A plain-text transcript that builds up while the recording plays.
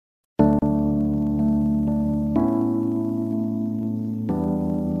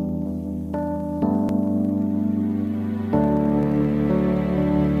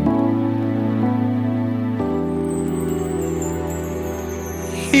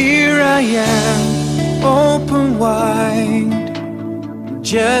Here I am, open wide,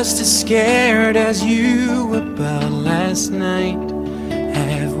 just as scared as you about last night.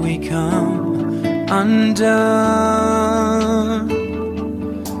 Have we come undone?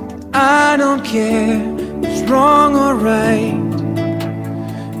 I don't care who's wrong or right.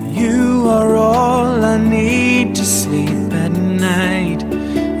 You are all I need to sleep at night.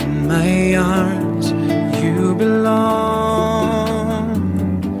 In my arms you belong.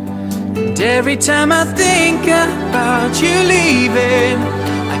 And every time I think about you leaving,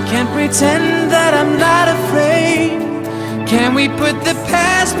 I can't pretend that I'm not afraid. Can we put the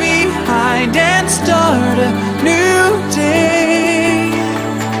past behind and start a new day?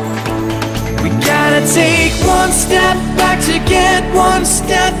 We gotta take one step back to get one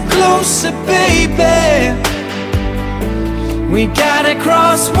step closer, baby. We gotta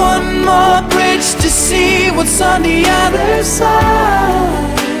cross one more bridge to see what's on the other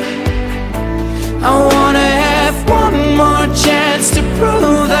side. I wanna have one more chance to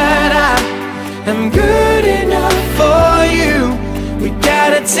prove that I am good enough for you. We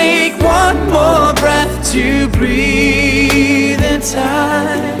gotta take one more breath to breathe in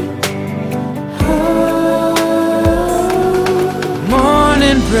time.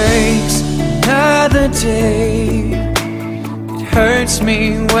 Morning breaks another day. It hurts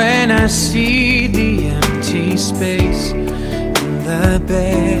me when I see the empty space in the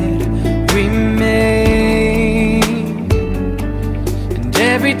bed we made. And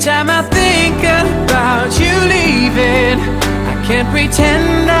every time I think about you leaving, I can't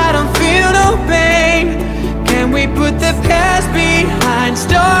pretend I don't feel no pain. Can we put the past behind,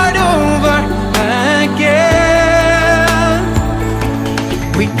 start over again?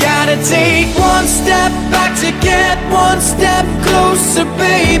 We gotta take one step back to get one step closer,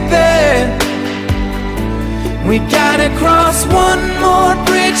 baby. We gotta cross one more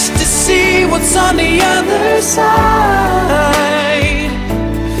bridge to see what's on the other side.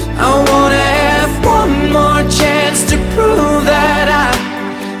 I wanna have one more chance to prove that I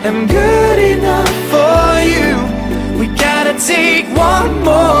am good enough for you. We gotta take one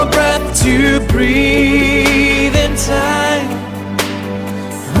more breath to breathe in time.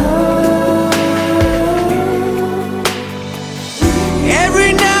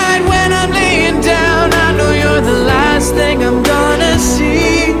 Every night when I'm laying down, I know you're the last thing I'm gonna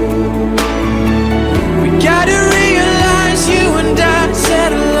see. We gotta realize you and I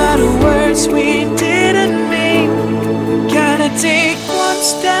said a lot of words we didn't mean. Gotta take one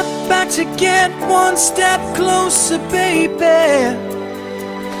step back to get one step closer, baby.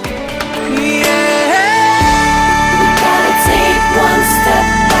 Yeah. We gotta take one step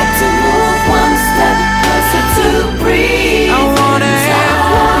back to move one step closer to breathe. I wanna have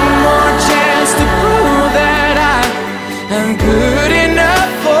one more chance to prove that I am good enough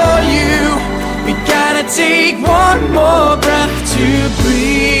for you. We gotta take one more breath to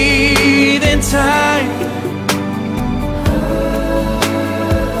breathe in time.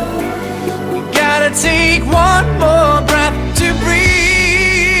 We gotta take one